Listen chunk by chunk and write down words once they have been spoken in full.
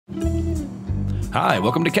Hi,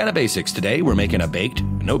 welcome to Cannabis. Today we're making a baked,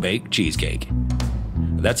 no-bake cheesecake.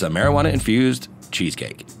 That's a marijuana-infused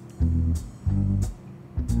cheesecake.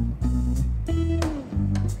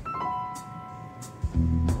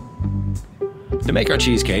 To make our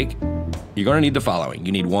cheesecake, you're going to need the following.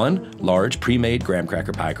 You need one large pre-made graham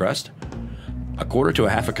cracker pie crust, a quarter to a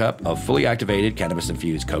half a cup of fully activated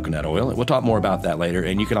cannabis-infused coconut oil. We'll talk more about that later,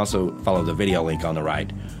 and you can also follow the video link on the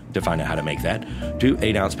right to find out how to make that. 2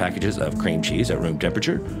 8-ounce packages of cream cheese at room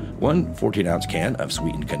temperature, 1 14-ounce can of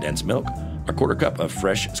sweetened condensed milk, a quarter cup of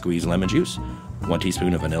fresh squeezed lemon juice, 1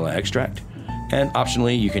 teaspoon of vanilla extract, and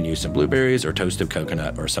optionally you can use some blueberries or toasted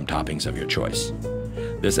coconut or some toppings of your choice.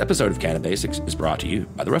 This episode of Cannabis is brought to you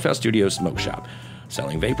by the Rough House Studios Smoke Shop,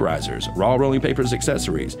 selling vaporizers, raw rolling papers,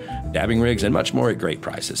 accessories, dabbing rigs, and much more at great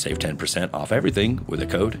prices. Save 10% off everything with the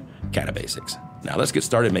code CANNABASICS. Now let's get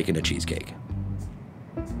started making a cheesecake.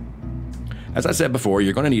 As I said before,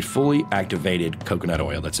 you're going to need fully activated coconut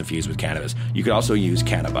oil that's infused with cannabis. You could also use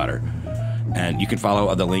canna butter. And you can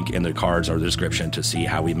follow the link in the cards or the description to see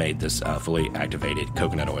how we made this fully activated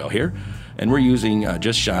coconut oil here. And we're using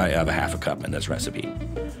just shy of a half a cup in this recipe.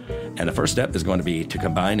 And the first step is going to be to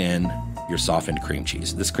combine in your softened cream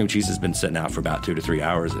cheese. This cream cheese has been sitting out for about 2 to 3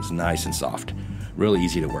 hours. It's nice and soft, really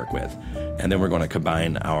easy to work with. And then we're going to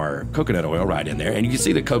combine our coconut oil right in there. And you can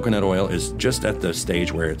see the coconut oil is just at the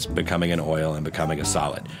stage where it's becoming an oil and becoming a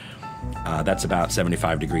solid. That's about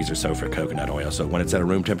 75 degrees or so for coconut oil. So when it's at a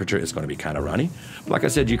room temperature, it's going to be kind of runny. But like I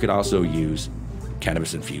said, you could also use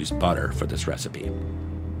cannabis-infused butter for this recipe.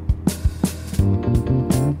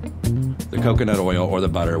 The coconut oil or the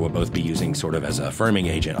butter will both be using sort of as a firming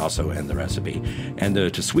agent also in the recipe. And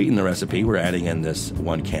to sweeten the recipe, we're adding in this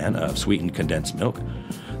 1 can of sweetened condensed milk.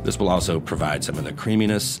 This will also provide some of the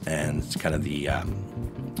creaminess and kind of the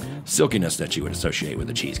silkiness that you would associate with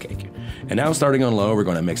a cheesecake. And now, starting on low, we're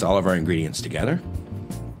going to mix all of our ingredients together.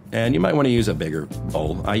 And you might want to use a bigger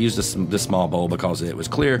bowl. I used this small bowl because it was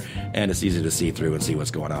clear and it's easy to see through and see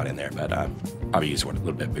what's going on in there. But I'll use a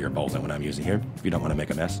little bit bigger bowl than what I'm using here if you don't want to make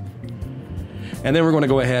a mess. And then we're going to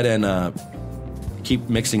go ahead and keep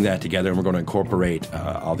mixing that together. And we're going to incorporate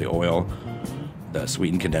all the oil, the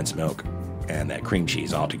sweetened condensed milk, and that cream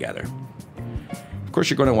cheese all together. Of course,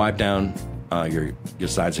 you're going to wipe down your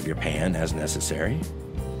sides of your pan as necessary.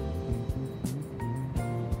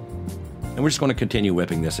 And we're just going to continue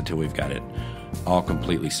whipping this until we've got it all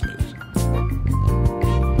completely smooth.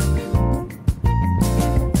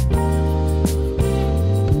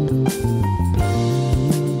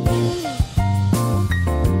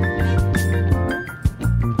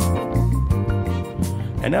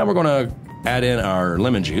 And now we're going to add in our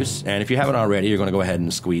lemon juice. And if you haven't already, you're going to go ahead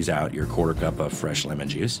and squeeze out your quarter cup of fresh lemon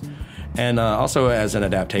juice. And also, as an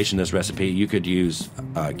adaptation to this recipe, you could use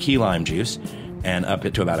key lime juice and up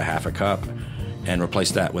it to about a half a cup and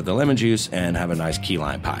replace that with the lemon juice and have a nice key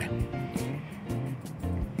lime pie.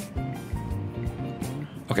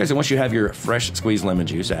 Okay, so once you have your fresh squeezed lemon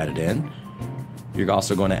juice added in, you're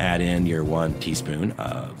also going to add in your 1 teaspoon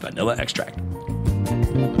of vanilla extract.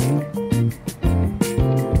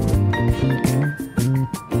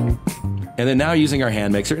 And then now, using our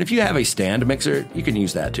hand mixer, if you have a stand mixer, you can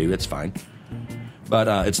use that too, it's fine. But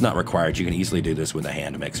it's not required. You can easily do this with a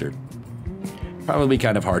hand mixer. Probably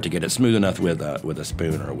kind of hard to get it smooth enough with a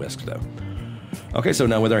spoon or a whisk though. Okay, so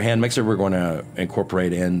now with our hand mixer, we're going to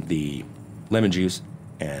incorporate in the lemon juice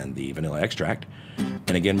and the vanilla extract.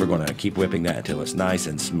 And again, we're going to keep whipping that until it's nice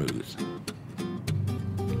and smooth.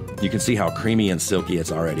 You can see how creamy and silky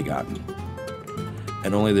it's already gotten.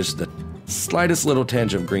 And only there's the slightest little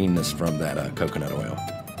tinge of greenness from that coconut oil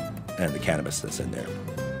and the cannabis that's in there.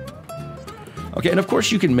 Okay, and of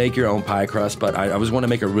course you can make your own pie crust, but I always want to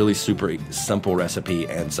make a really super simple recipe,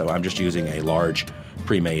 and so I'm just using a large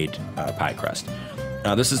pre-made pie crust.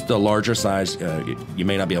 Now this is the larger size. You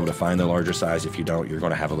may not be able to find the larger size. If you don't, you're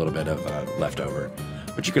going to have a little bit of leftover.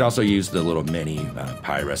 But you could also use the little mini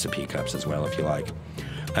pie recipe cups as well if you like.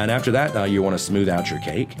 And after that, you want to smooth out your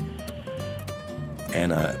cake.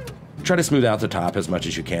 And try to smooth out the top as much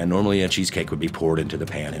as you can. Normally a cheesecake would be poured into the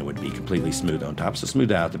pan and it would be completely smooth on top, so smooth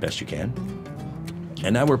it out the best you can.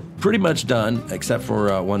 And now we're pretty much done, except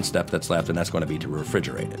for one step that's left, and that's going to be to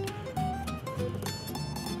refrigerate it.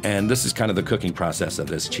 And this is kind of the cooking process of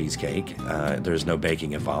this cheesecake. There's no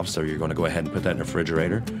baking involved, so you're going to go ahead and put that in the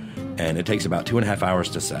refrigerator, and it takes about 2.5 hours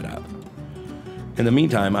to set up. In the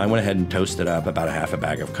meantime, I went ahead and toasted up about a half a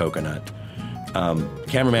bag of coconut.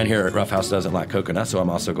 Cameraman here at Rough House doesn't like coconut, so I'm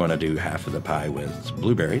also going to do half of the pie with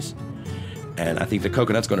blueberries. And I think the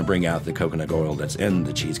coconut's going to bring out the coconut oil that's in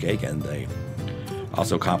the cheesecake, and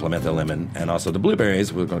also complement the lemon, and also the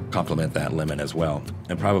blueberries will complement that lemon as well,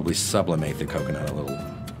 and probably sublimate the coconut a little.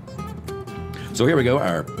 So here we go.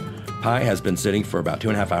 Our pie has been sitting for about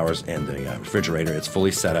 2.5 hours in the refrigerator. It's fully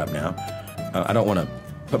set up now. I don't want to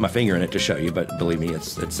put my finger in it to show you, but believe me,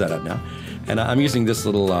 it's set up now. And I'm using this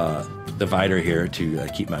little divider here to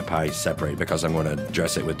keep my pie separated, because I'm going to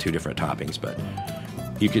dress it with 2 different toppings, but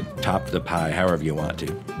you could top the pie however you want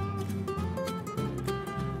to.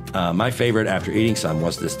 My favorite after eating some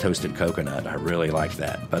was this toasted coconut. I really liked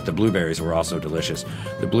that, but the blueberries were also delicious.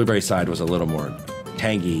 The blueberry side was a little more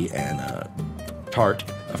tangy and tart,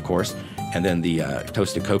 of course, and then the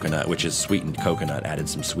toasted coconut, which is sweetened coconut, added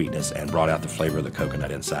some sweetness and brought out the flavor of the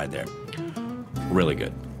coconut inside there. Really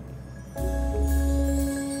good.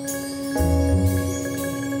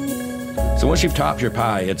 So once you've topped your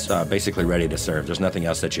pie, it's basically ready to serve. There's nothing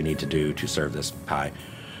else that you need to do to serve this pie.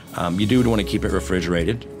 You do want to keep it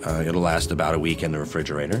refrigerated. It'll last about a week in the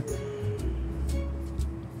refrigerator.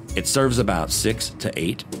 It serves about 6 to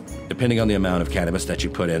 8, depending on the amount of cannabis that you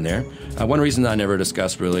put in there. One reason I never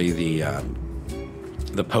discussed really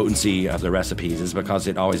the potency of the recipes is because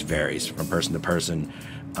it always varies from person to person,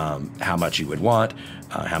 how much you would want,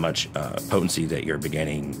 how much potency that your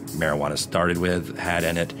beginning marijuana started with had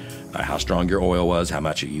in it, how strong your oil was, how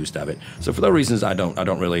much you used of it. So for those reasons, I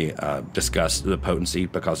don't really discuss the potency,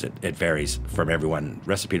 because it varies from everyone,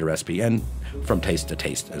 recipe to recipe, and from taste to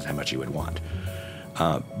taste as how much you would want.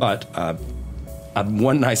 But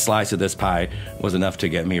one nice slice of this pie was enough to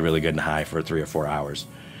get me really good and high for 3 or 4 hours,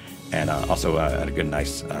 and also a good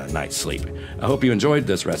nice night's sleep. I hope you enjoyed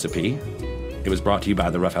this recipe. It was brought to you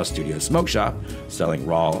by the Rough House Studios Smoke Shop, selling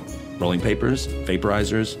raw rolling papers,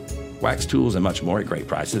 vaporizers, wax tools, and much more at great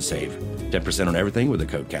prices. Save 10% on everything with the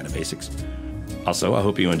code CannabBasics. Also, I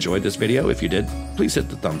hope you enjoyed this video. If you did, please hit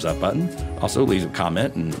the thumbs up button. Also, leave a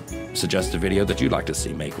comment and suggest a video that you'd like to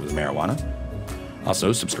see make with marijuana.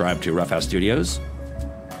 Also, subscribe to Rough House Studios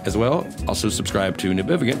as well. Also, subscribe to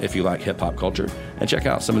Nibivigant if you like hip-hop culture, and check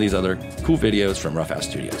out some of these other cool videos from Rough House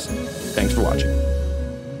Studios. Thanks for watching.